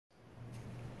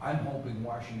I'm hoping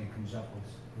Washington comes up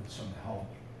with some help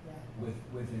Yeah.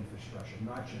 with infrastructure,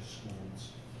 not just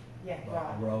schools, Yeah, but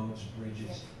right. roads,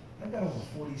 bridges. I've got over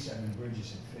 47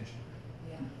 bridges in Fitchburg.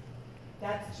 Yeah.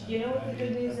 That's, you know what the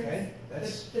good news Okay,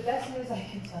 is? The best news I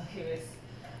can tell you is,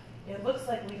 it looks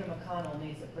like Leader McConnell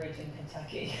needs a bridge in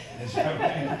Kentucky. Is that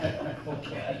right?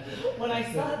 Okay. When I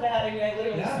saw that, I mean, I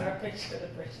literally Yeah. saw a picture of the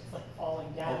bridge, it's like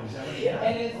falling down. Oh, is that what it is?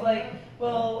 And it's like,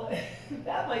 well,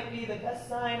 that might be the best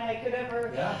sign I could ever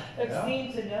have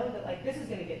seen to know that like, this is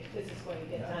going to get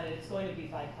done, and it's going to be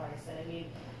bipartisan. I mean,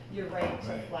 you're right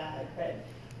to flag that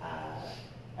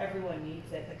everyone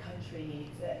needs it, the country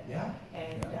needs it. Yeah.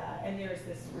 And there's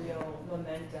this real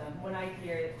momentum. When I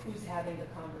hear who's having the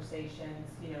conversations,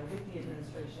 you know, with the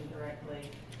administration directly,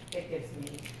 it gives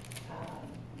me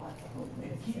lots of hope.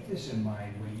 And keep this in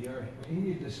mind when you're in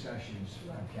your discussions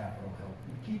on Capitol Hill.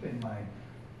 Keep in mind,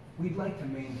 we'd like to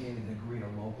maintain a degree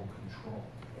of local control.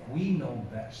 Yeah. We know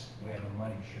best where the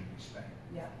money should be spent.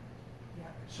 Yeah. Yeah.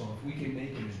 So if we can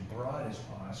make it as broad as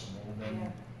possible, then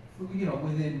Yeah. you know,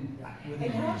 within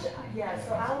And how reason.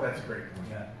 so That's a great point.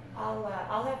 Yeah.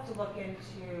 I'll have to look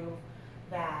into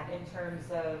that in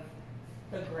terms of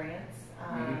the grants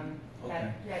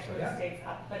that go to states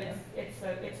up. But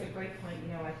it's a great point.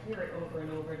 You know, I hear it over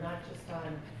and over, not just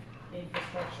on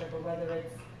infrastructure, but whether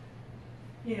it's,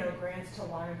 you know, grants to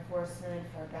law enforcement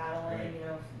for battling, you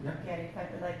know, getting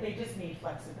like they just need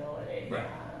flexibility. Right.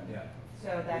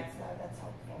 So that's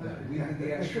helpful. We have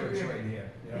the experts right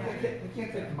here. You know? They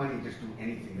can't take the money and just do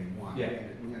anything they want. Yeah.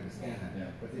 We understand that.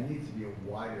 Yeah. But there needs to be a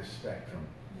wider spectrum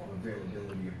of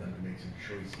availability of them to make some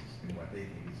choices in what they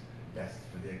think is best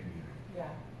for their community. Yeah.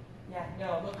 Yeah.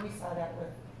 No, look, we saw that with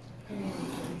community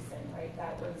policing, right?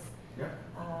 That was,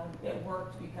 it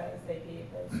worked because they gave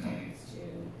those funds to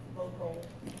local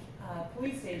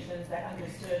police stations that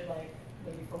understood, like,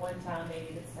 maybe for one town, they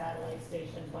needed satellite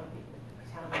stations, one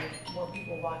town needed more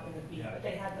people walking the beat, but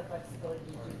they had the flexibility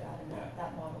to do that, and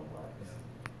that model works.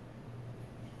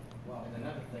 Well, and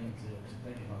another thing to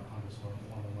think about, Congresswoman,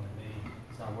 when they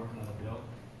start working on a bill,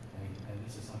 and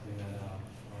this is something that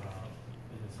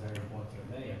is very important to the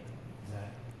mayor, is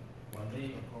that when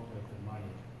they appropriate the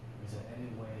money, is there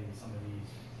any way some of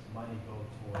these money go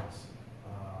towards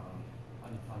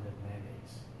unfunded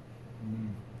mandates?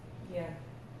 Yeah.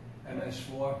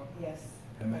 MS4? Yes.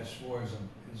 MS4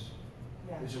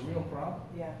 is a real problem.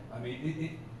 Yeah. I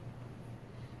mean,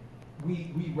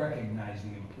 we recognize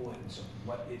the importance of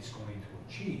what it's going to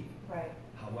achieve. Right.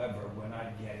 However, we're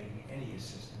not getting any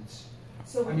assistance.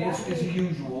 So I mean, it's a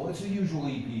usual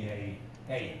EPA,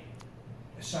 hey,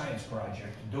 a science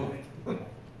project, do it.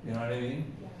 You know what I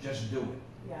mean? Yeah. Just do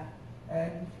it. Yeah.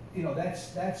 And, you know,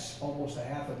 that's almost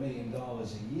 $500,000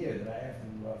 a year that I have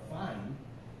to find,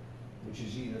 which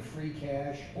is either free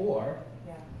cash or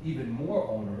even more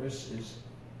onerous is,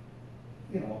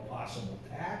 you know, a possible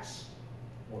tax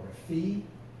or a fee.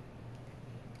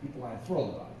 People aren't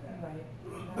thrilled about that.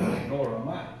 Right. Nor am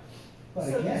I. But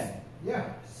So again,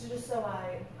 So just so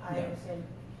I understand,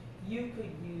 you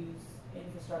could use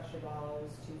infrastructure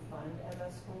dollars to fund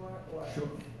MS4 or? Sure.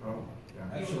 Oh,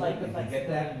 yeah. Absolutely, to get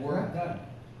that work done.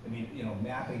 I mean, you know,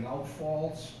 mapping out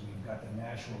faults, we've got the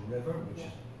National River, which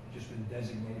has just been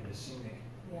designated a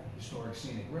historic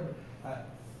scenic river.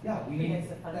 We need,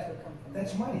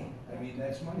 that's money. I mean,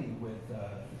 that's money with the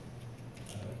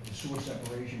sewer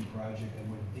separation project that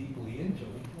we're deeply into,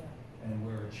 and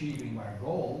we're achieving our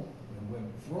goal, and we're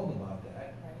thrilled about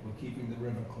that. We're keeping the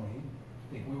river clean.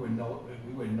 I think we were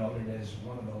noted as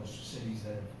one of those cities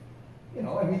that, you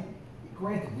know, I mean,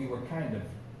 granted, we were kind of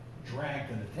dragged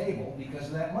to the table because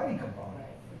of that money component.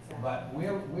 But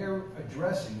we're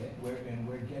addressing it, and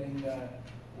we're getting,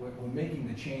 we're making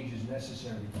the changes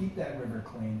necessary to keep that river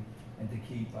clean and to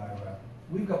keep our,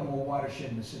 we've got more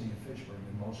watershed in the city of Fitchburg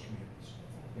than most communities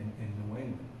in New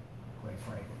England, quite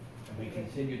frankly. And we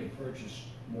continue to purchase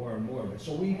more and more of it.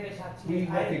 So we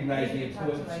recognize the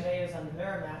importance. Talk to my neighbors on the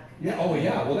Merrimack. Yeah, oh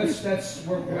yeah, well that's,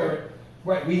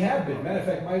 right, we have been. Matter of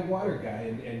fact, my water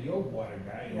guy and your water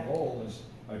guy and Lowell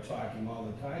are talking all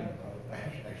the time about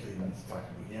it. Actually, let's talk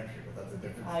to New Hampshire, but that's a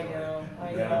different story.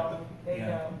 I know, they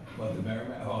know. But the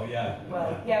Merrimack, oh yeah.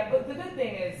 Well, yeah, but the good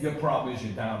thing is. Your problem is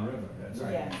you're downriver, that's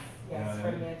right. Yes,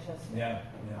 from Manchester. Yeah.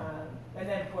 And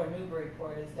then poor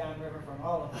Newburyport is downriver from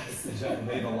all of us. Is that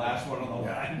they the last one on the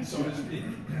line, so to speak?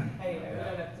 Anyway, we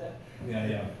don't have to.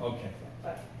 Yeah, okay.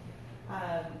 But,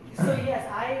 so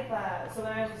yes, so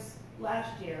when I was,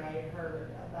 last year I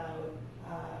heard about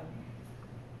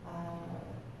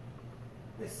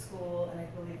this school, and I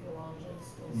believe the Longwood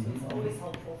School, so it's always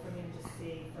helpful for me to just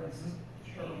see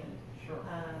firsthand. Sure.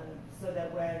 So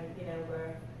that when, you know,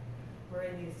 we're we're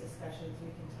in these discussions,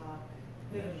 we can talk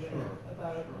vividly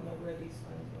about, you know, where these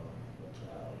funds will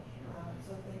go.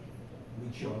 So thank you for doing that. We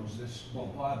chose this, well,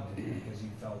 Bob did, because he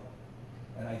felt,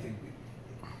 and I think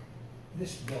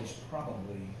this bill's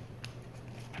probably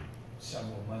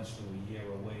several months to a year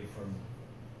away from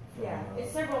Yeah,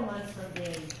 it's several months from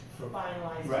being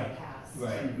finalized Right, and passed.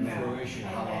 right, Yeah. fruition.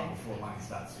 How And long then- before mine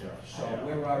starts? So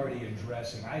we're already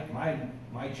addressing,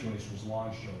 my choice was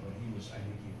Longshore, but I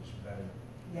think he was better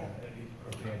Yeah.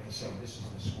 prepared to say, this is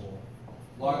the school.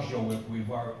 Longshore, we've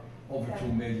over Okay.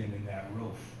 $2 million in that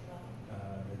roof,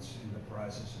 that's in the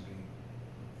process of being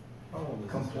How old is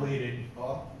this completed. building?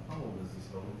 Bob, how old is this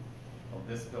building? Well,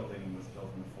 this building was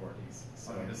built in the 40s,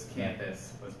 so Okay. this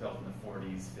campus was built in the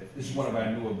 40s, 50s. This is one of our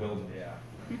newer buildings. Yeah.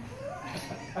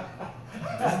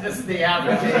 This is the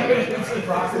average age. It's the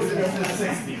process. This is the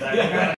 60s.